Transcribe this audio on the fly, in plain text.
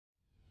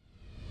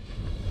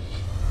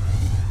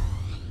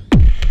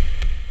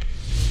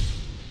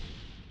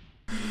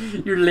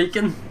You're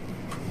leaking.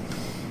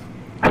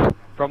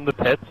 From the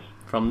pits.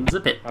 From the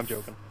pits. I'm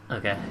joking.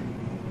 Okay.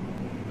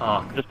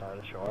 Oh, Just out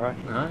of the shower.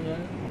 oh yeah.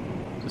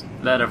 Just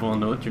let everyone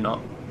know that you're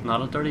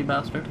not a dirty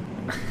bastard.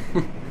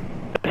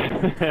 I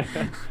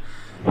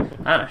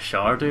had a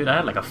shower, dude. I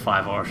had like a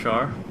 5-hour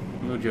shower.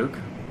 No joke.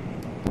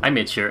 I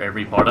made sure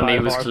every part of me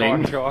was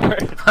clean.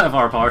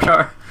 5-hour power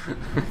shower.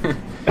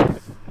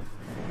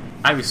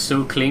 I was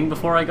so clean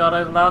before I got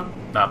out of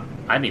that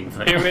I didn't even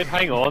think. Hey, wait,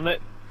 hang on.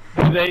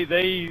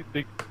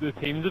 The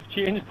teams have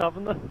changed,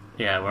 haven't they?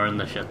 Yeah, we're in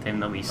the shit team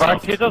that we But sucked.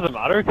 actually, it doesn't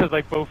matter because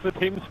like both the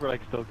teams were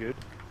like still good.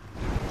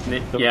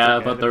 Yeah,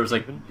 but there was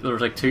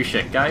like 2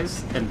 shit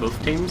guys in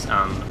both teams,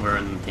 and we're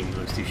in the team with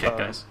those 2 shit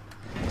guys.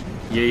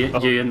 You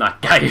and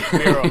that guy.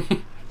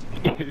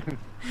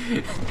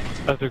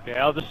 That's okay.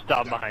 I'll just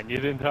stand behind you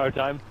the entire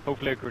time.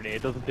 Hopefully, a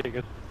grenade doesn't take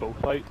us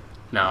both out.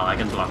 No, I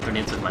can block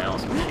grenades with my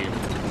awesome shield.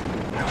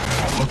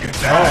 Look at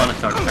Oh, that! and I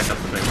started to pick up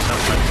the big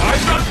stuff.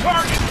 Eyes on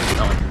target!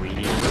 Not like we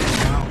need.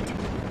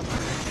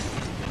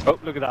 Oh,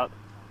 look at that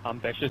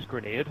ambitious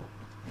grenade.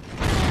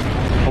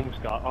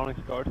 Almost got Onyx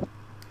guard.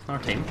 It's our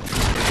team.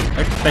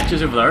 There's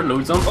bitches over there,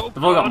 loads of them.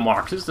 They've all got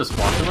Marxes just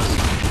watching us.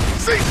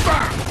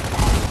 Ceasefire!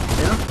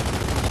 See them?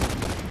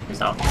 Who's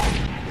that?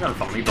 He's got a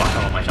phone, he blocked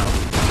all of my shots.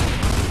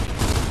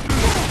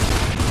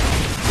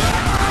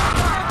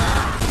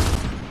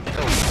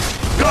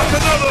 Got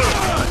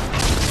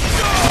another!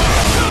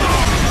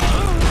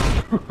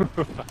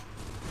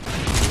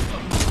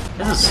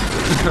 This is...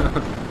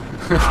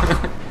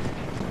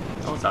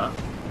 What's that?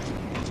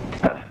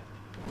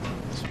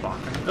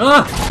 Spocker.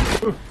 Ah!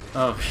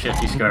 Oh shit,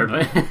 he scared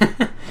me.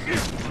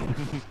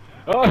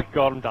 Oh,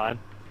 God, I'm dying.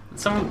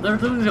 There are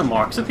losing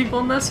marks of people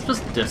in this,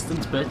 just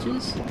distance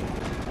bitches.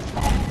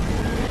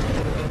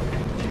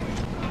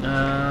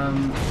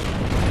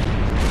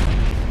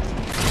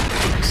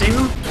 See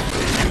them?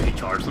 Maybe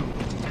charge them.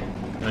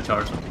 I'm gonna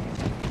charge them.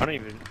 I don't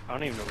even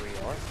know where you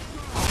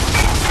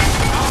are.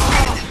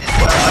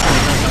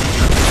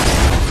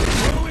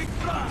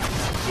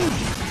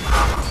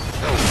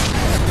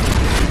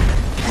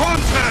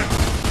 Contact!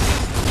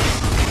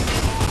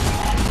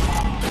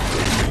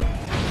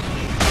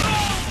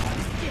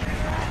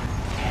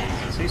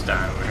 Who's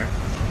down over here?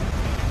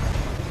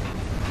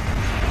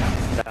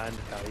 Dying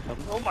to carry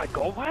something. Oh my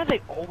God, why are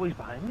they always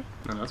behind me?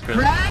 No, that's good.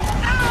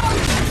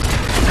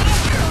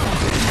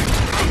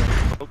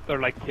 Oh, they're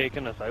like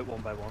taking us out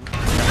one by one.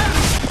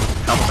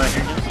 Couple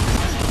seconds.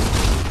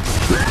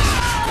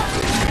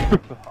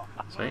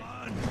 Sweet.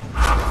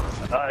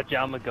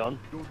 Jam a gun.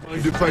 Don't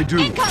mind if I do.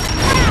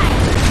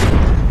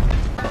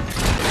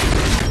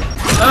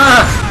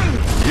 Ah!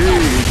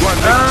 Yay, one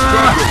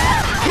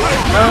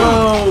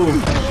No!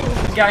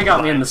 The guy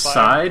got me in the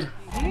side.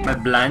 My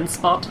blind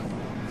spot.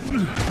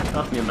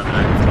 Got me in the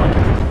blind spot.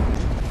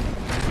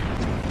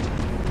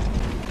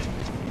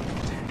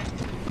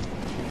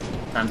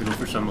 Time to go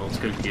for some old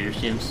school gears,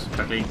 James.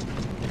 Quickly.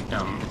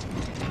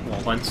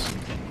 Wall bounce.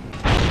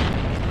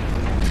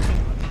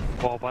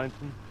 Ball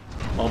bouncing.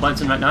 Wall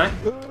bouncing right now.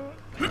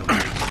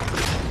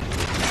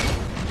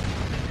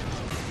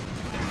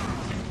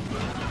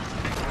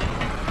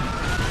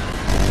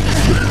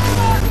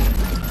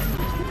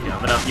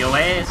 Shove it up your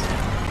ass.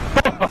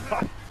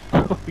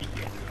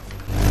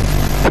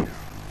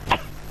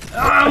 Oh,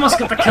 I almost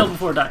got the kill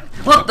before I died.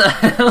 What the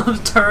hell?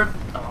 Turd.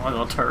 Oh, I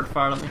got a turd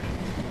fired at me.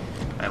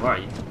 Hey, where are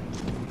you? I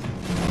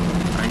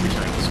think we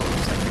should like sort of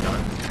stick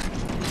together.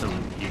 So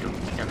you don't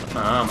get the.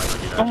 Oh my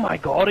god, you died. Oh my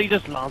God, he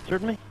just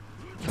lancered me.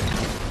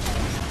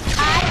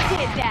 I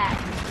did that.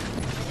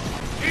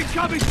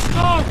 incoming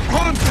smoke!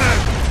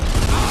 Contact!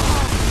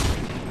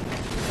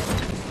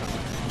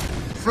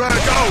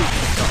 Frag out!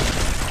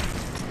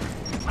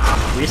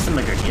 Wasting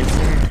my grenades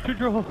there. Good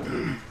roll.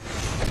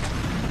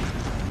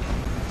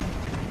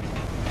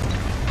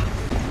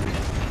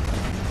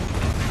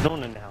 No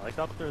one in the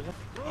helicopter, is it?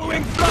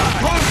 Throwing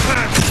flag!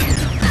 Contact!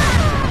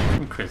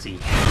 I'm crazy.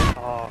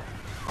 Oh,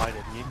 I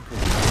didn't need to.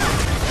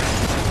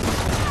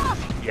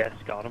 Yes,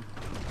 got him.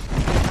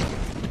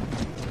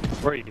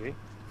 Where are you doing?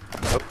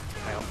 Oh,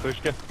 hang on,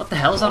 pushed you. What the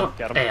hell is that?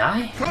 Get him.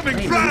 AI? Coming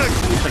Hey, flag!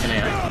 looks like an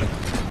AI.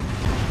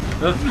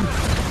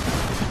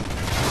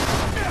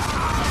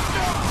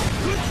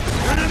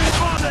 Enemy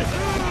spotted!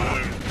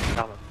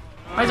 Got him.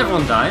 Why is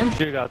everyone dying?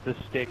 You got this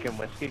steak and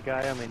whiskey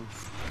guy, I mean...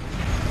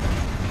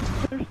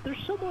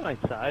 There's someone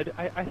outside.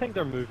 I think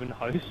they're moving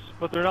house,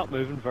 but they're not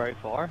moving very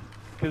far.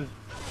 Because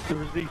there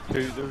was these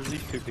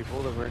two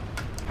people that were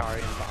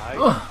carrying bags.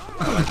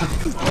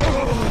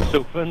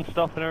 Sofa and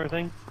stuff and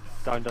everything.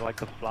 Down to like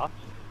the flats.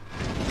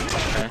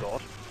 Okay. Oh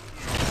god.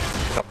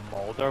 Got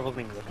mauled there, I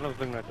wasn't even looking, I was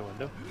looking out the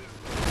window.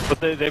 But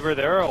they were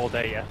there all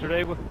day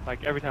yesterday,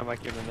 like every time I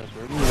came in this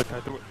room, we looked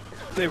out the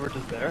they were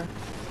just there.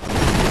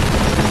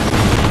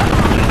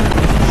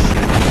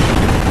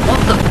 What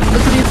the?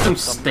 Look at these them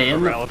Some staying.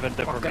 irrelevant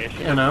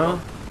information. You know?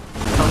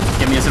 Don't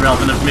give me this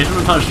irrelevant information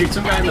when I'll shoot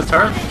some guy in the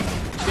turret.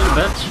 Get a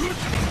bitch.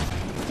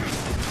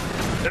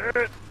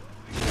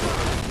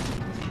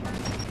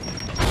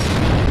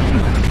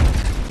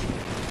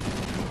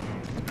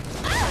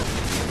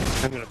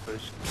 I'm gonna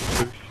push.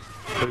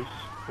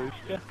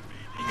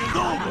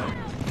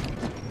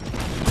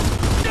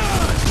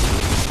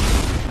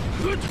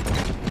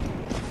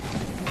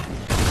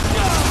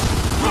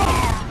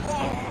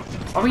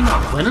 Are we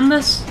not winning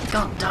this?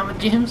 God damn it,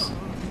 James.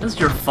 This is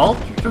your fault.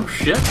 You're so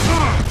shit.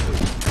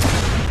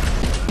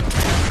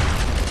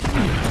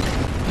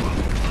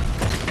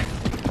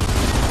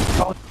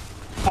 Oh,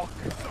 fuck.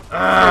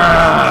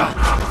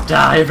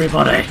 Die,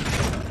 everybody.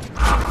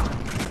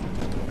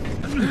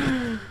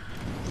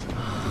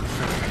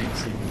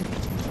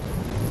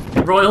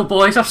 Royal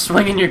boys, stop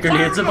swinging your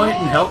grenades about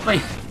and help me. I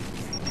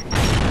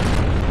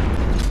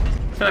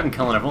feel like I'm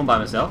killing everyone by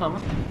myself, am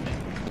I?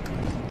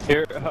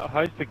 Here,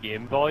 how's the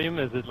game volume?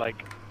 Is it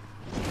like,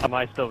 am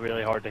I still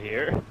really hard to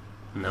hear?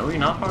 No, you're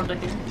not hard to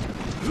hear.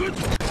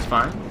 It's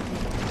fine.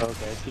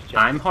 Okay, just checking.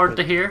 I'm hard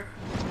to hear.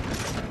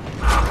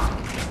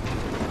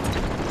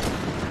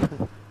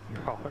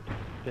 You're hard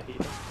to hear.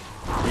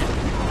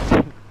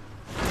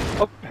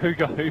 Oh, who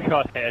got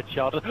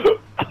headshotted?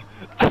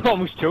 I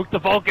almost choked the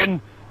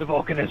Vulcan! The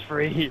Vulcan is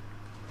free!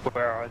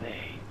 Where are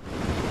they?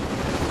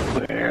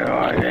 Where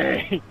are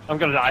they? I'm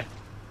gonna die.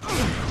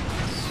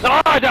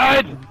 Ah, I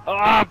died!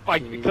 Ah,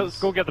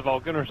 go get the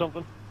Vulcan or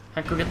something.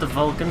 I go get the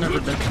Vulcan of the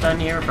bitch down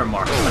here for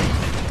marksman.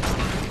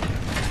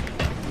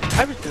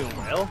 I was doing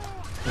well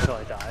until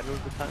I died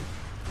over the time.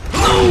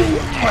 Oh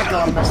my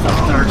god, I missed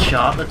that third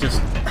shot that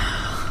just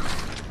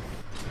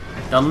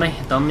done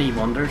me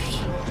wonders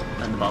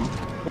in the bum.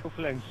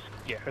 Hopefully I can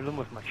scare them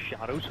with my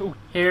shadows. Oh,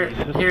 Here,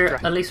 Jesus here.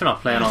 Christ. At least we're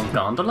not playing on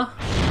Gondola.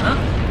 Huh?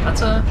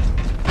 That's a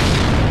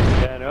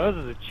Yeah, no,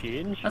 this is a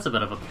change. that's a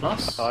bit of a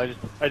plus. Oh,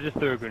 I just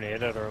threw a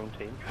grenade at our own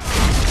team.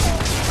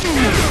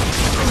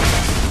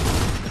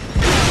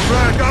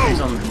 Flag He's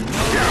out! on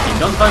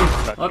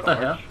gunfight. What the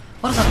hell?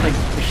 What is that big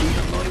machine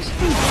gun noise?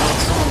 Oh,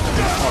 it's someone to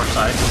the far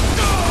side.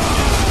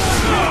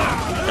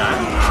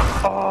 Damn.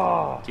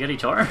 Oh, Did you get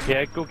each other?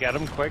 yeah, go get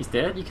him quick. He's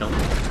dead. You killed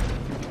him.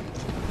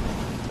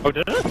 Oh,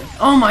 did it?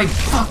 Oh my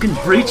fucking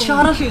breach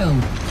shot it!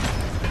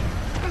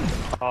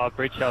 Oh,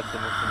 breach shot's the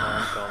most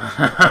annoying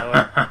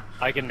gun.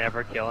 I can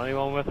never kill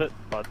anyone with it,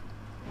 but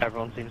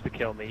everyone seems to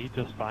kill me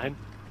just fine.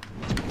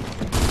 It's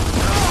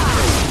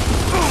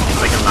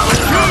like a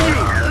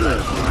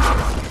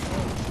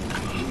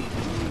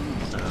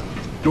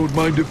Don't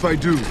mind if I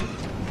do.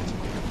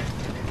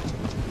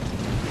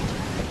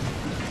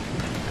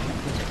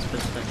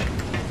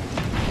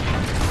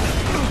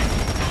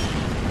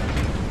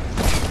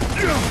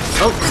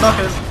 Oh, suck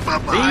it.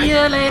 See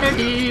ya later,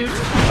 dude.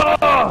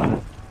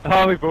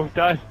 Oh, we both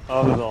died.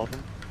 Oh, that was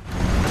awesome.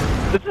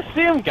 It's the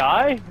same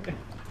guy.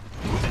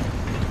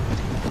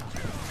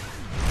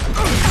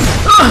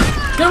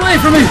 Get away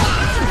from me!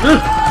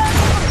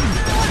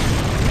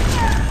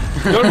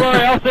 Don't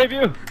worry, I'll save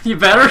you. You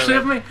better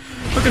save me.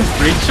 Fucking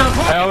breach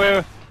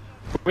shot.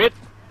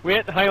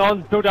 Wait, hang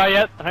on, don't die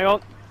yet. Hang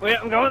on, wait,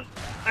 I'm going.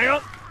 Hang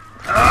on.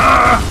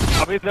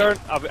 I'll be there.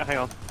 Hang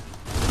on.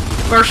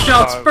 First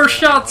shots, Oh, first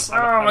okay, shots. I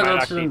Oh my might god,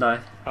 actually- shouldn't die.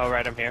 Oh,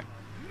 right, I'm here.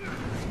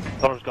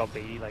 Thought it was gonna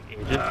be like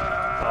ages.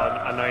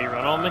 I know you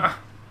run on me.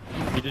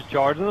 You just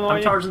charging them, are I'm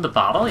you? charging the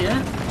battle,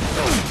 yeah.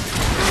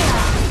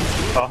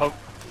 Oh,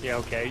 yeah,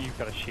 okay, you've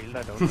got a shield,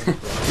 I don't. You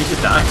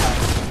should die.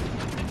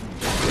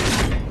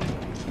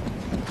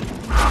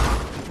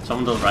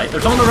 Someone to the right.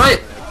 There's someone to the right!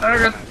 Here,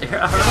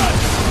 I heard him.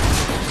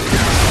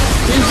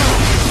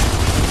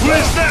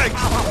 Where's next?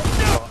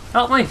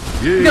 Help me!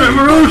 Yeah, Get him, you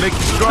Maroon! make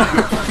it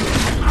stronger.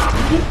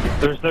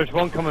 There's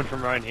one coming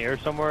from around here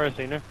somewhere, I've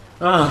seen her.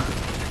 Oh,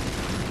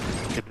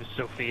 It was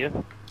Sophia.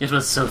 it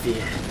was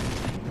Sophia.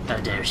 How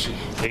dare she?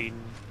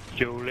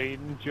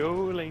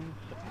 Jolene.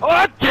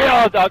 Oh,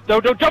 dear!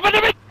 Don't jump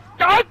into me!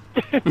 God!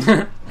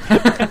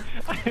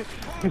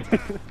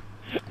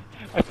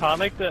 I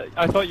panicked.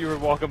 I thought you were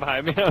walking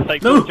behind me. I was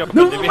like, No, don't jump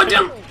no, into me.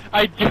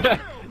 I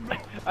didn't.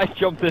 I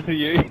jumped into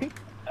you.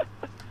 That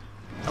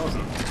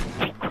wasn't.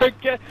 Quick,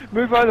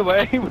 move out of the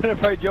way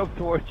whenever I jump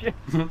towards you.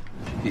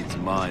 It's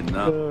mine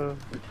now. That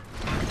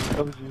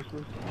was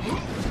useless.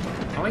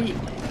 Oh, wait.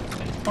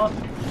 What?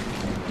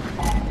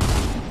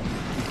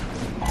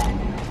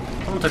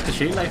 Someone took the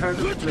shield, I heard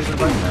it. Leave it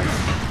right there.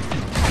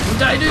 You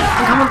die, dude!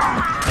 I'm coming!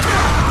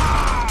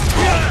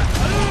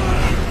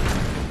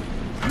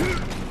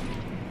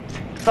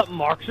 That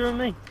marks are on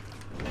me.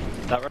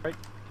 Is that right?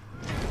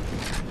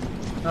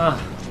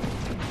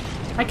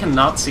 I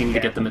cannot seem to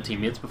get to my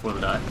teammates before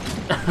they die.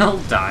 They're all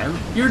dying.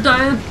 You're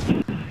dying!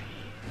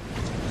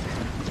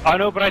 I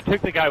know, but I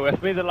took the guy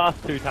with me the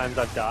last 2 times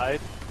I've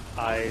died.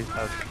 I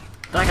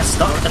I got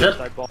stuck, I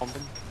did. I bombed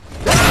him.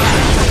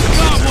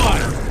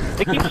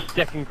 They keep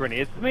sticking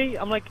grenades to me.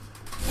 I'm like,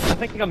 I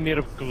think I'm made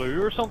of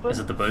glue or something. Is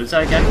it the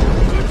bullseye guy?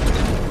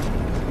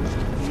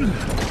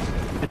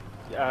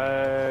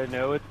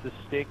 No, it's the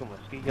steak and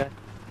whiskey guy.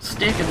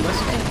 Steak and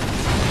whiskey?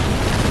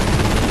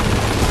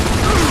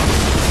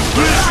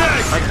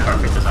 Like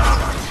perfect as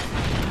that.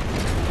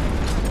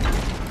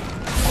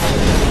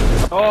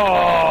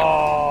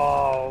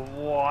 Oh,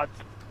 what?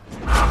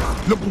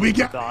 Look what we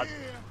got. That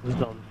was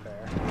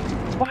unfair.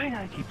 Why do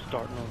I keep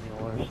starting on the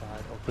other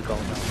side of the gun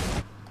now?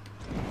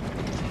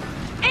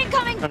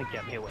 Incoming! Trying to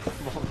get me away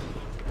from him.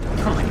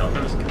 Oh my god,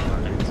 that was good.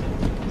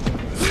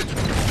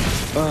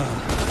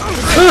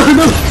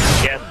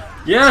 Yes.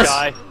 Yes!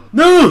 Die.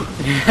 No!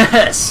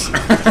 Yes!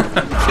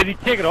 Did he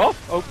take it off?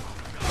 Oh.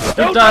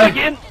 You No, die.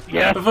 again!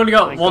 Yeah. We've only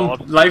got Thank one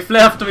God. life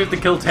left and we have to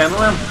kill 10 of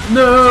them.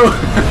 No!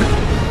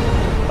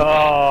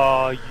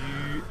 Oh,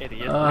 you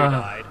idiot. You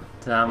died.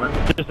 Damn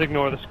it. Just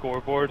ignore the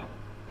scoreboard.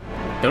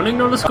 Don't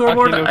ignore the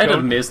scoreboard, Actually, no, I'd have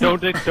don't, missed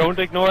don't, it. don't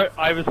ignore it.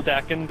 I was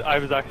second. I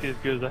was actually as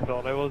good as I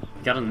thought I was.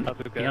 You got a, That's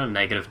okay. you got a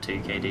negative 2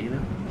 KD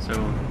though,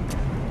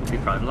 so be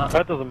proud of that.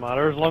 That doesn't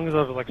matter as long as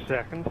I was like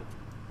second.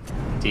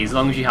 See, as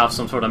long as you have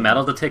some sort of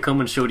medal to take home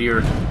and show to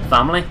your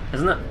family,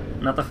 isn't it?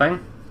 Not the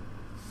thing?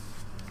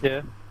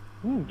 Yeah.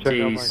 Check out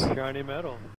Jeez. my shiny medal.